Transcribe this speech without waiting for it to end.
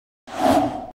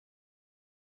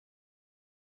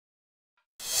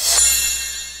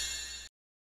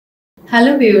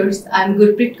Hello viewers, I am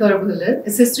Gurpreet Kaur Bhular,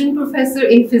 Assistant Professor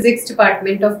in Physics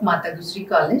Department of Mata Gujri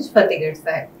College, Fatehgarh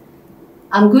Sahib.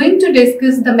 I am going to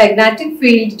discuss the magnetic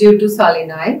field due to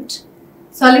solenoid.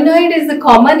 Solenoid is a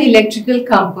common electrical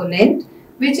component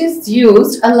which is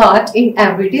used a lot in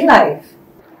everyday life.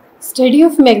 Study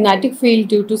of magnetic field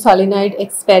due to solenoid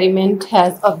experiment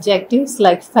has objectives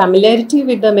like familiarity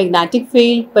with the magnetic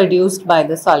field produced by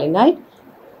the solenoid,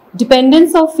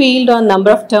 dependence of field on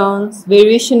number of turns,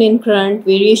 variation in current,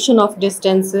 variation of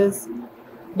distances.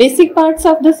 Basic parts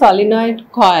of the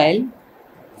solenoid coil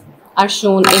are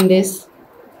shown in this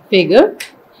figure.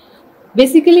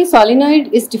 Basically,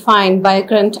 solenoid is defined by a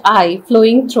current I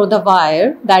flowing through the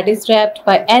wire that is wrapped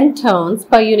by n turns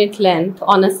per unit length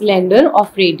on a cylinder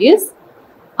of radius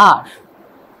r.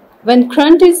 When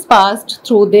current is passed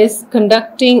through this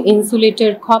conducting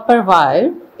insulated copper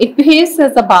wire, it behaves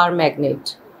as a bar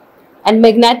magnet. And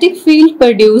magnetic field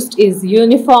produced is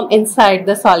uniform inside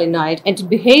the solenoid and it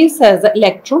behaves as an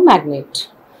electromagnet.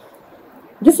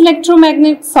 This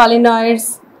electromagnet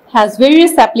solenoids has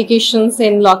various applications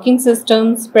in locking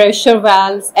systems, pressure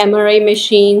valves, MRI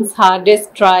machines, hard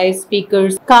disk drives,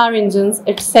 speakers, car engines,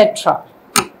 etc.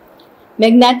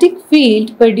 Magnetic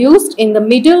field produced in the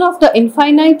middle of the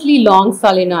infinitely long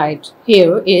solenoid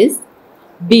here is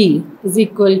B is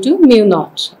equal to mu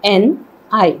naught N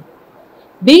I.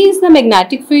 B is the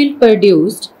magnetic field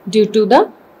produced due to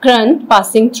the current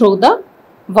passing through the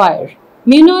wire.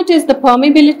 Mu naught is the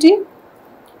permeability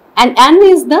and N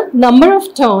is the number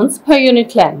of turns per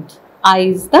unit length. I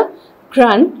is the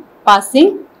current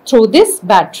passing through this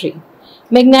battery.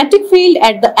 Magnetic field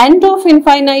at the end of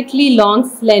infinitely long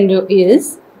cylinder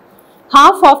is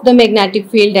half of the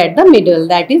magnetic field at the middle,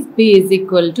 that is B is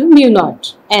equal to mu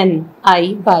naught N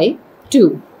I by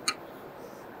 2.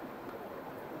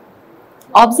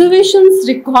 Observations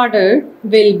recorded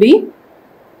will be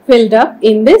filled up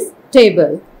in this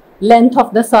table. Length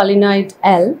of the solenoid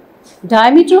L,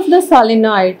 diameter of the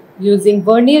solenoid using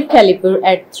vernier caliper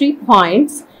at 3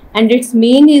 points and its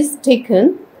mean is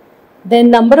taken. Then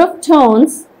number of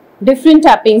turns, different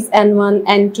tappings N1,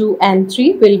 N2,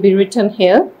 N3 will be written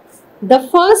here. The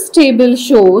first table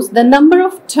shows the number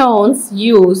of turns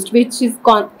used which is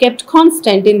kept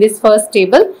constant in this first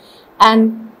table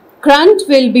and current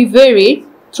will be varied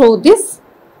through this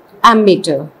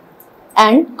ammeter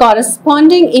and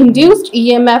corresponding induced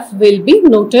EMF will be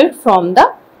noted from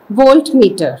the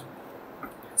voltmeter.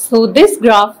 So this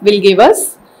graph will give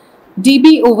us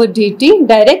dB over dt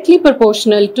directly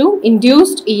proportional to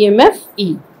induced EMF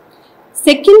E.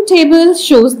 Second table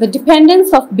shows the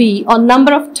dependence of B on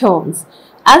number of turns.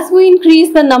 As we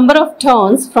increase the number of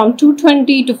turns from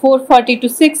 220 to 440 to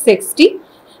 660,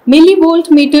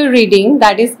 millivoltmeter reading,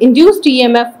 that is induced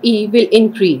EMF E, will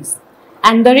increase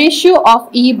and the ratio of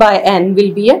E by N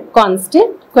will be a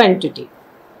constant quantity.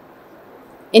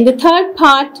 In the third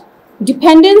part,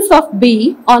 dependence of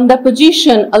B on the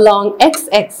position along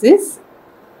x-axis,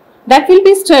 that will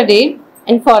be studied,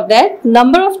 and for that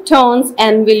number of turns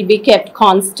N will be kept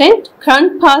constant,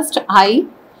 current passed I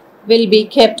will be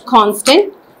kept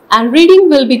constant and reading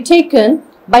will be taken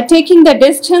by taking the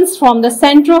distance from the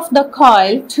center of the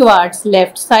coil towards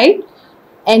left side,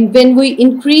 and when we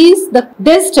increase the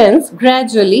distance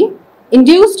gradually,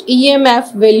 induced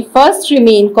EMF will first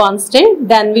remain constant,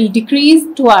 then will decrease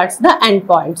towards the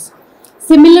endpoints.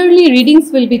 Similarly,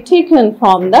 readings will be taken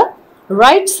from the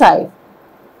right side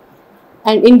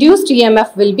and induced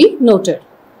EMF will be noted.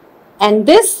 And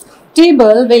this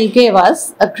table will give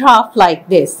us a graph like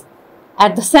this.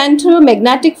 At the center,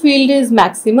 magnetic field is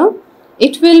maximum.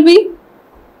 It will be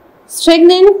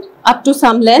stagnant up to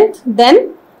some length,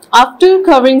 then after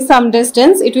covering some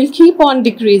distance, it will keep on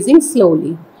decreasing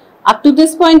slowly. Up to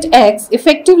this point X,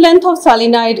 effective length of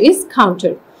solenoid is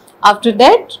counted. After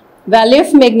that, value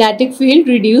of magnetic field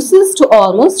reduces to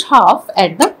almost half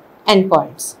at the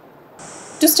endpoints.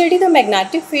 To study the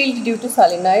magnetic field due to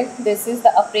solenoid, this is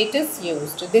the apparatus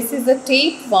used. This is a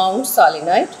tape wound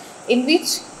solenoid in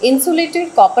which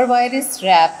insulated copper wire is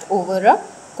wrapped over a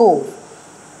core.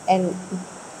 And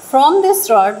from this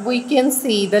rod we can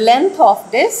see the length of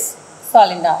this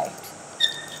solenoid.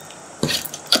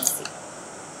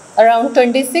 Around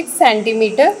 26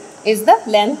 centimeter is the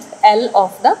length L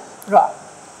of the rod.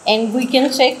 And we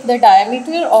can check the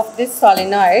diameter of this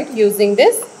solenoid using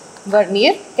this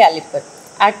vernier caliper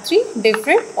at 3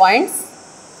 different points,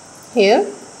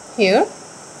 here, here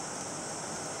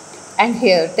and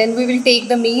here. Then we will take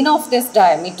the mean of this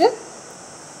diameter.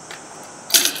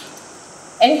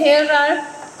 And here are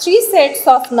 3 sets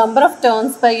of number of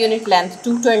turns per unit length,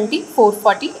 220,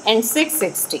 440 and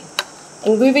 660.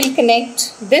 And we will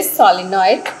connect this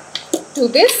solenoid to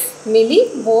this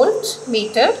millivolt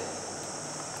meter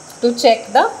to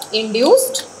check the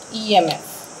induced EMF.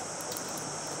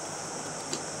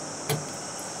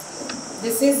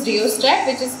 This is rheostat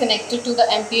which is connected to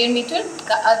the ampere meter.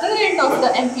 The other end of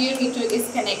the ampere meter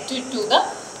is connected to the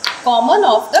common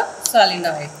of the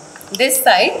solenoid. This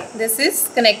side, this is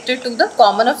connected to the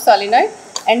common of solenoid,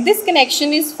 and this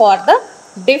connection is for the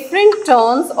different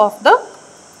turns of the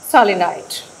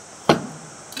solenoid.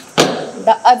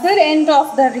 The other end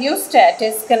of the rheostat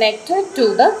is connected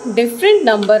to the different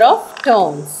number of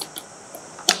turns.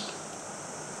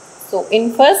 So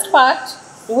in first part,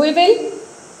 we will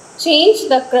change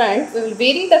the current, we will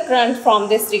vary the current from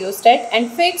this rheostat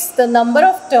and fix the number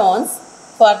of turns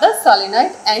for the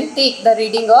solenoid and take the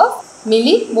reading of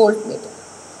millivolt meter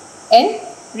and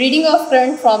reading of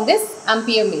current from this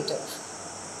ampere meter.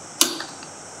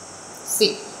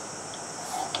 See,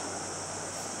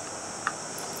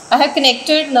 I have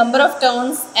connected number of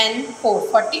turns N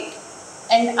 440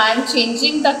 and I am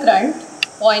changing the current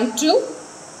 0.2.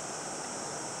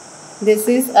 This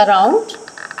is around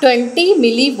 20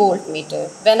 millivolt meter.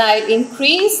 When I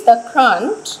increase the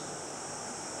current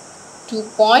to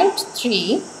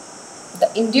 0.3, the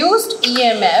induced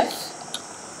EMF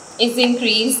is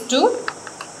increased to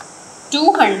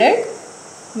 200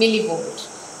 millivolt.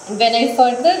 And when I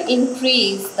further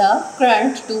increase the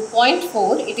current to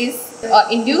 0.4, it is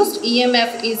induced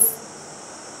EMF is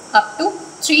up to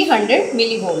 300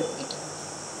 millivolt meter.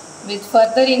 With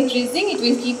further increasing, it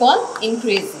will keep on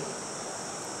increasing.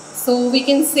 So we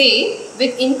can say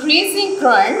with increasing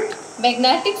current,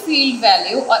 magnetic field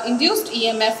value or induced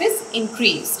EMF is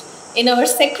increased. In our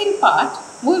second part,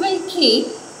 we will keep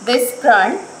this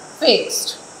current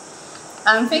fixed.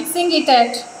 I am fixing it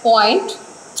at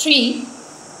 0.3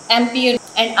 ampere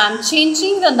and I am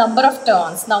changing the number of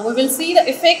turns. Now we will see the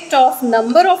effect of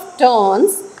number of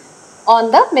turns on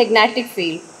the magnetic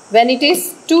field. When it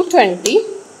is 220,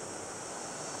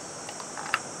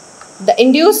 the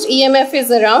induced EMF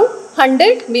is around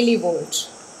 100 millivolt.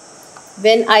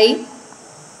 When I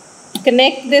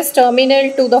connect this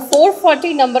terminal to the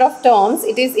 440 number of turns,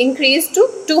 it is increased to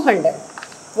 200.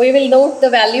 We will note the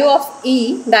value of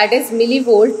E, that is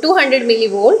millivolt, 200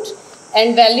 millivolt,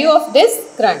 and value of this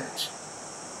current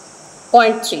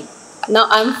 0.3. Now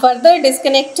I am further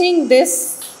disconnecting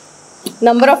this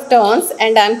number of turns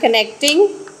and I am connecting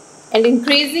and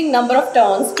increasing number of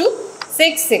turns to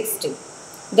 660.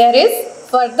 There is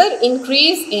further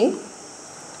increase in,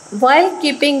 while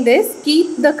keeping this,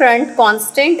 keep the current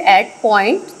constant at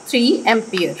 0.3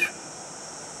 ampere.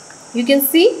 You can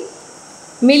see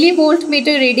millivolt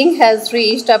meter reading has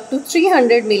reached up to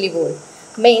 300 millivolt.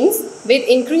 Means with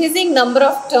increasing number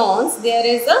of turns, there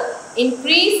is a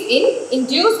increase in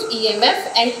induced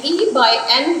EMF and E by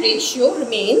N ratio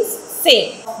remains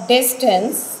same.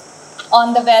 Distance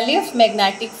on the value of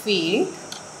magnetic field,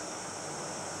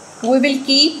 we will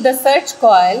keep the search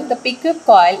coil, the pickup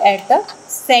coil at the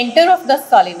center of the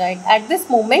solenoid. At this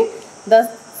moment, the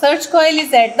search coil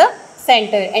is at the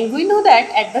center and we know that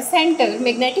at the center,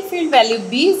 magnetic field value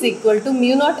B is equal to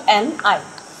mu naught N I.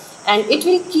 And it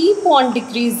will keep on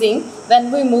decreasing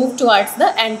when we move towards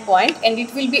the end point and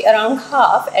it will be around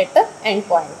half at the end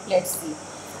point. Let's see.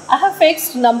 I have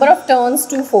fixed number of turns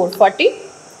to 440.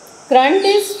 Current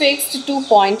is fixed to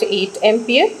 0.8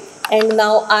 ampere. And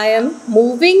now I am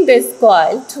moving this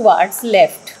coil towards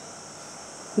left.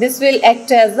 This will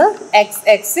act as the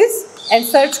x-axis and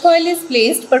search coil is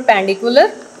placed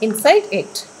perpendicular inside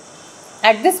it.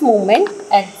 At this moment,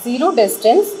 at 0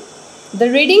 distance, the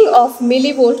reading of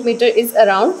millivolt meter is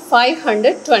around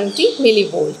 520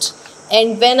 millivolt.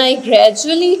 And when I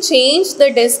gradually change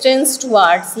the distance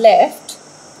towards left,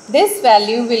 this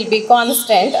value will be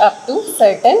constant up to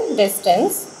certain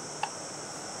distance.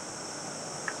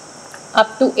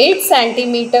 Up to 8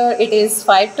 centimeter it is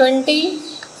 520.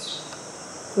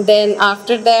 Then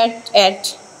after that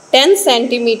at 10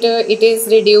 centimeter it is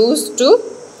reduced to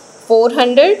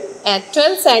 400. At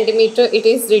 12 centimeter it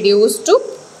is reduced to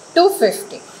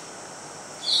 250.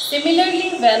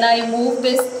 Similarly, when I move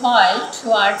this coil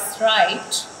towards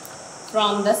right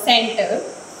from the center,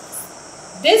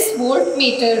 this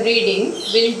voltmeter reading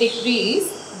will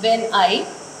decrease when I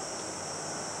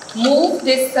move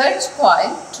this search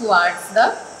coil towards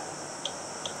the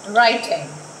right end.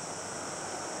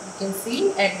 You can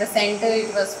see at the center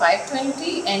it was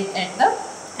 520 and at the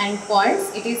end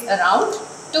points it is around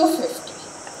 250.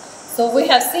 So we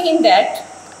have seen that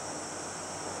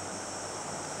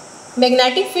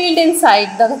magnetic field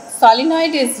inside the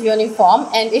solenoid is uniform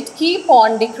and it keep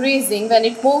on decreasing when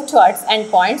it moves towards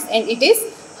end points and it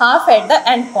is half at the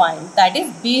end point, that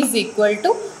is B is equal to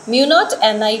mu naught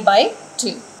Ni by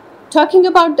 2. Talking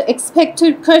about the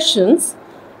expected questions,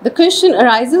 the question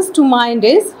arises to mind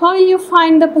is, how will you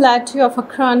find the polarity of a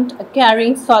current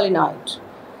carrying solenoid?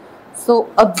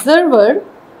 So observer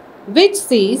which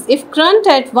says if current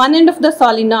at one end of the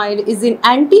solenoid is in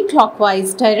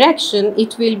anti-clockwise direction,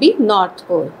 it will be north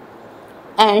pole.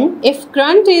 And if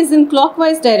current is in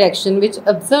clockwise direction, which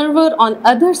observer on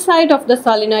other side of the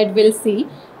solenoid will see,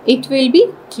 it will be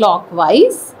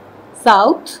clockwise,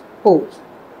 south pole.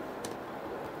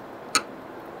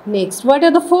 Next, what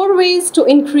are the 4 ways to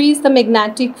increase the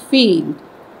magnetic field?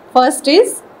 First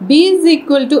is B is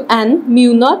equal to N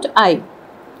mu naught I.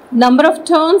 Number of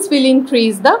turns will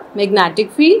increase the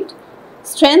magnetic field.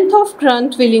 Strength of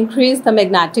current will increase the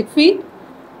magnetic field.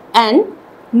 And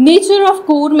nature of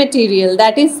core material,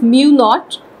 that is mu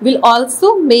naught, will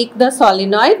also make the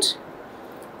solenoid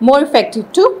more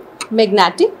effective to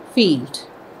magnetic field.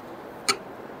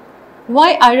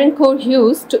 Why iron core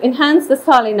used to enhance the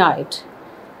solenoid?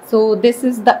 So this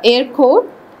is the air core,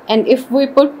 and if we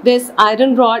put this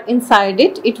iron rod inside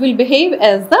it, it will behave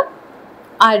as the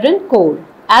iron core.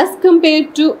 As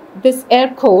compared to this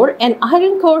air core, an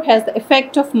iron core has the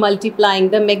effect of multiplying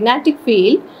the magnetic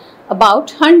field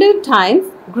about 100 times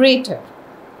greater.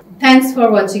 Thanks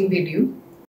for watching video.